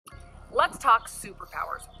Let's talk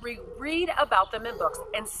superpowers. We read about them in books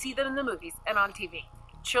and see them in the movies and on TV.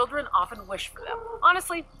 Children often wish for them.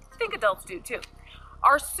 Honestly, I think adults do too.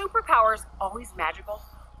 Are superpowers always magical?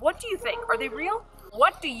 What do you think? Are they real?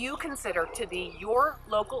 What do you consider to be your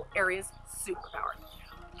local area's superpower?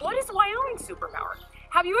 What is Wyoming's superpower?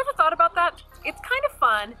 Have you ever thought about that? It's kind of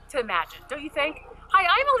fun to imagine, don't you think? Hi,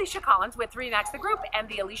 I'm Alicia Collins with RE/MAX the Group and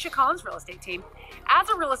the Alicia Collins Real Estate Team. As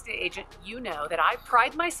a real estate agent, you know that I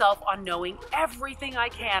pride myself on knowing everything I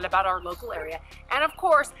can about our local area. And of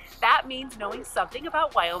course, that means knowing something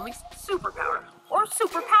about Wyoming's superpower, or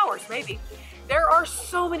superpowers maybe. There are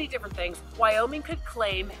so many different things Wyoming could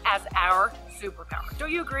claim as our superpower.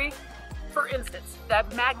 Don't you agree? For instance, the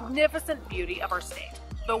magnificent beauty of our state.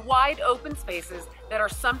 The wide open spaces that are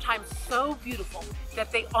sometimes so beautiful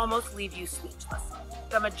that they almost leave you speechless.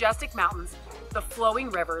 The majestic mountains, the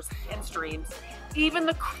flowing rivers and streams, even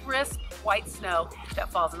the crisp white snow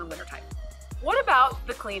that falls in the wintertime. What about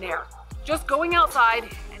the clean air? Just going outside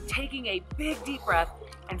and taking a big deep breath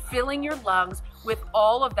and filling your lungs with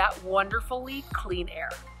all of that wonderfully clean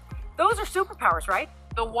air. Those are superpowers, right?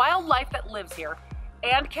 The wildlife that lives here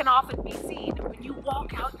and can often be seen when you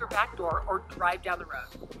walk out your back door or drive down the road.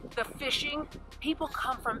 The fishing, people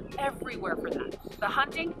come from everywhere for that. The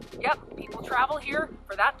hunting, yep, people travel here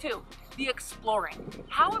for that too. The exploring,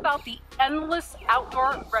 how about the endless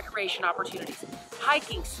outdoor recreation opportunities?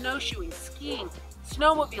 Hiking, snowshoeing, skiing,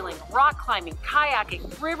 snowmobiling, rock climbing,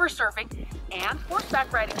 kayaking, river surfing, and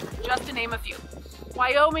horseback riding, just to name a few.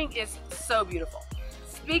 Wyoming is so beautiful.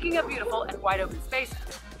 Speaking of beautiful and wide open spaces,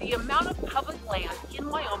 the amount of public land in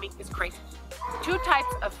Wyoming is crazy. Two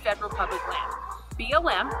types of federal public land,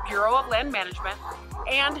 BLM, Bureau of Land Management,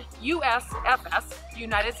 and USFS,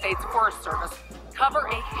 United States Forest Service, cover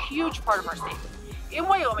a huge part of our state. In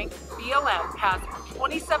Wyoming, BLM has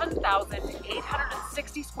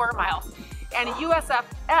 27,860 square miles, and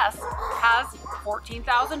USFS has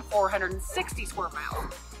 14,460 square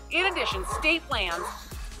miles. In addition, state lands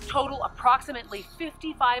total approximately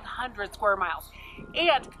 5,500 square miles,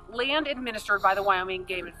 and land administered by the Wyoming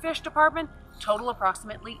Game and Fish Department total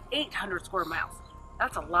approximately 800 square miles.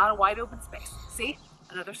 That's a lot of wide open space. See?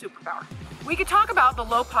 Another superpower. We could talk about the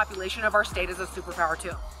low population of our state as a superpower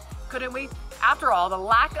too, couldn't we? After all, the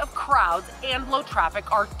lack of crowds and low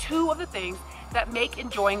traffic are two of the things that make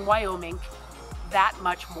enjoying Wyoming that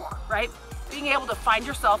much more, right? Being able to find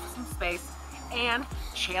yourself some space and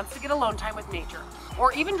chance to get alone time with nature,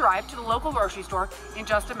 or even drive to the local grocery store in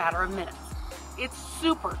just a matter of minutes. It's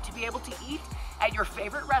super to be able to eat at your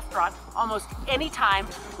favorite restaurant almost any time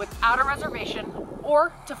without a reservation,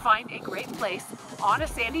 or to find a great place on a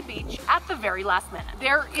sandy beach at the very last minute.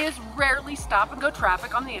 There is rarely stop and go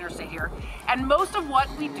traffic on the interstate here, and most of what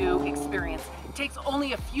we do experience takes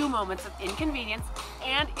only a few moments of inconvenience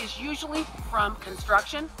and is usually from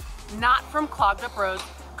construction, not from clogged up roads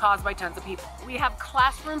caused by tons of people. We have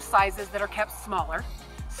classroom sizes that are kept smaller,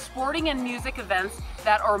 sporting and music events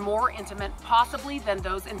that are more intimate possibly than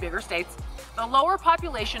those in bigger states. The lower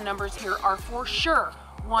population numbers here are for sure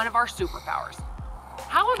one of our superpowers.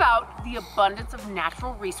 How about the abundance of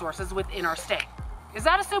natural resources within our state? Is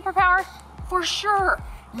that a superpower? For sure.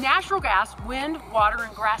 Natural gas, wind, water,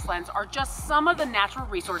 and grasslands are just some of the natural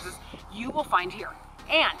resources you will find here.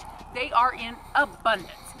 And they are in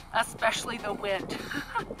abundance, especially the wind.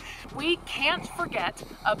 We can't forget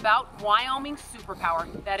about Wyoming's superpower,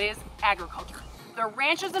 that is agriculture. The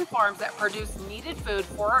ranches and farms that produce needed food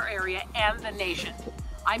for our area and the nation.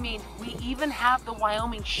 I mean, we even have the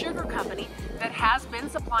Wyoming Sugar Company that has been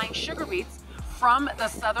supplying sugar beets from the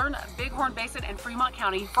southern Bighorn Basin and Fremont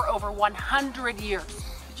County for over 100 years.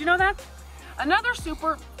 Did you know that? Another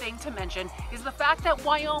super thing to mention is the fact that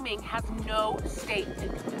Wyoming has no state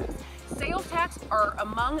income tax. Sales tax are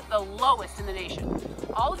among the lowest in the nation.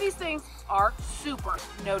 All of these things are super,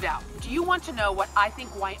 no doubt. Do you want to know what I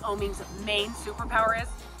think Wyoming's main superpower is?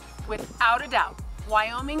 Without a doubt,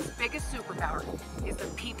 Wyoming's biggest superpower is the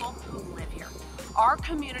people who live here. Our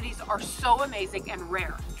communities are so amazing and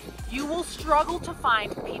rare. You will struggle to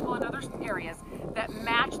find people in other areas that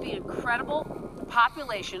match the incredible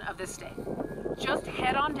population of this state. Just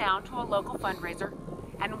head on down to a local fundraiser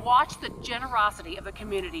and watch the generosity of the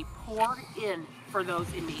community pour in for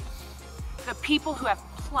those in need. The people who have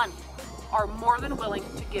plenty are more than willing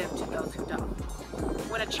to give to those who don't.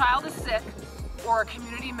 When a child is sick or a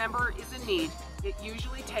community member is in need, it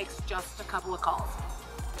usually takes just a couple of calls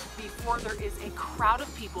before there is a crowd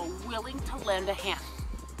of people willing to lend a hand.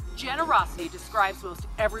 Generosity describes most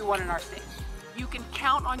everyone in our state. You can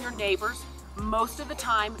count on your neighbors most of the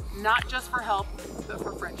time, not just for help, but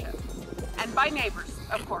for friendship. And by neighbors,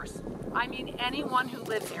 of course, I mean anyone who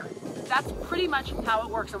lives here. That's pretty much how it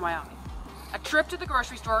works in Wyoming. A trip to the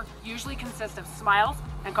grocery store usually consists of smiles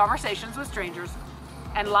and conversations with strangers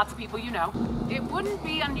and lots of people you know. It wouldn't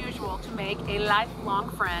be unusual to make a lifelong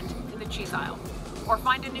friend in the cheese aisle or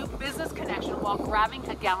find a new business connection while grabbing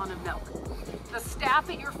a gallon of milk. The staff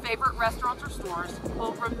at your favorite restaurants or stores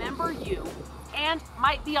will remember you and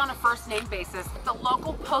might be on a first name basis with the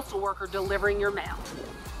local postal worker delivering your mail.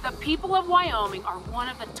 The people of Wyoming are one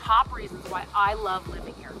of the top reasons why I love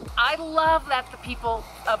living here. I love that the people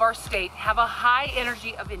of our state have a high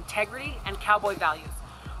energy of integrity and cowboy values.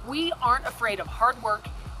 We aren't afraid of hard work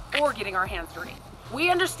or getting our hands dirty. We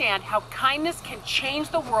understand how kindness can change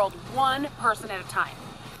the world one person at a time.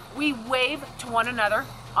 We wave to one another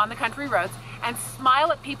on the country roads and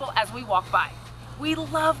smile at people as we walk by. We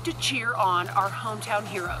love to cheer on our hometown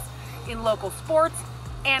heroes in local sports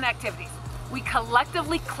and activities. We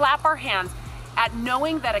collectively clap our hands at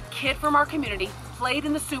knowing that a kid from our community played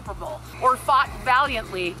in the Super Bowl or fought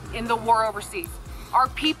valiantly in the war overseas. Our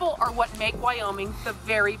people are what make Wyoming the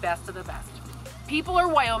very best of the best. People are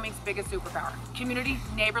Wyoming's biggest superpower: community,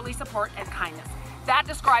 neighborly support, and kindness. That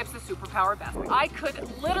describes the superpower best. I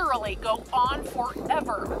could literally go on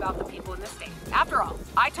forever about the people in this state. After all,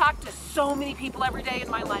 I talk to so many people every day in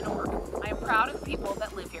my line of work. I am proud of the people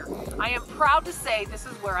that live here. I am proud to say this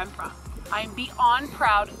is where I'm from. I am beyond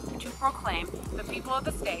proud to proclaim the people of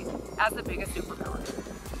the state as the biggest superpower.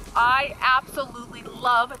 I absolutely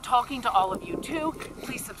love talking to all of you too.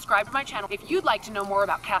 Please subscribe to my channel. If you'd like to know more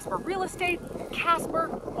about Casper real estate, Casper,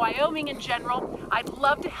 Wyoming in general, I'd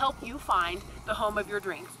love to help you find the home of your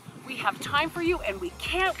dreams. We have time for you and we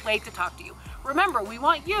can't wait to talk to you. Remember, we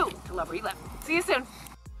want you to love where you live. See you soon.